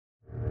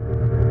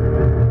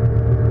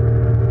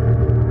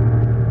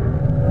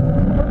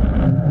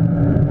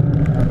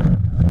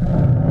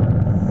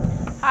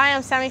Hi,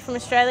 I'm Sammi from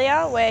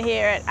Australia. We're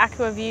here at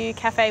Aquavue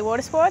Cafe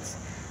Watersports,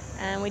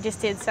 and we just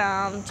did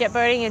some jet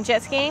boating and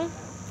jet skiing,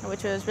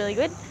 which was really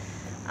good.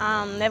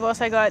 They've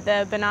also got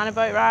the banana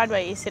boat ride where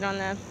you sit on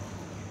the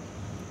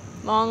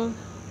long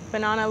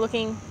banana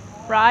looking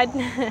ride.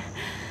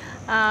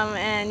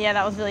 And yeah,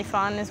 that was really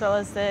fun, as well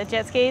as the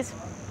jet skis.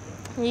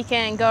 You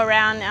can go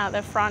around out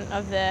the front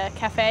of the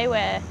cafe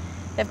where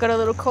they've got a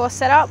little course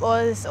set up,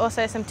 or there's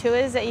also some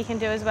tours that you can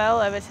do as well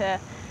over to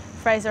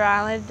Fraser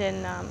Island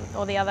and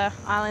all the other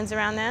islands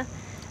around there.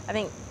 I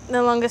think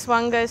the longest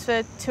one goes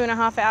for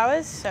 2.5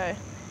 hours, so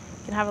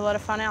you can have a lot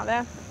of fun out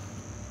there.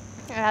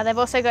 They've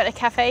also got a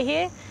cafe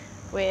here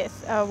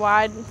with a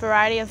wide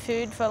variety of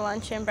food for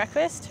lunch and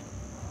breakfast.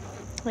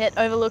 It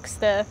overlooks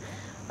the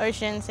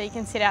ocean, so you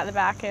can sit out the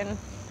back and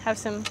have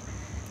some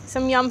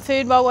yum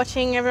food while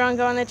watching everyone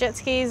go on their jet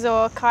skis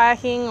or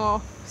kayaking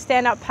or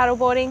stand-up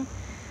paddleboarding,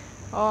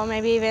 or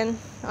maybe even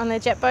on their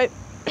jet boat.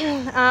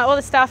 All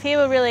the staff here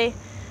were really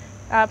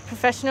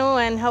professional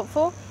and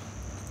helpful.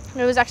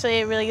 It was actually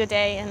a really good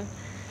day, and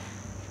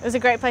it was a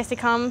great place to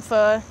come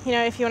for,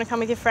 if you want to come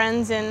with your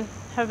friends and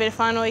have a bit of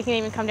fun, or you can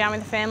even come down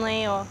with the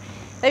family. Or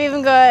they've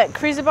even got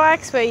cruiser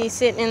bikes where you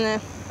sit in the,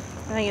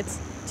 I think it's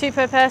 2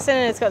 per person,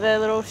 and it's got the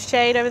little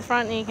shade over the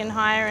front and you can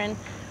hire and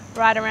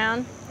ride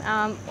around.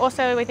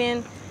 Also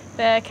within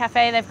the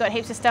cafe they've got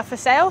heaps of stuff for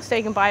sale, so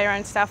you can buy your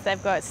own stuff.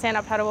 They've got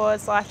stand-up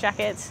paddleboards, life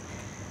jackets,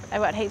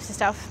 they've got heaps of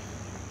stuff.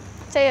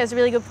 So yeah, it's a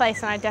really good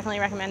place and I definitely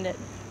recommend it.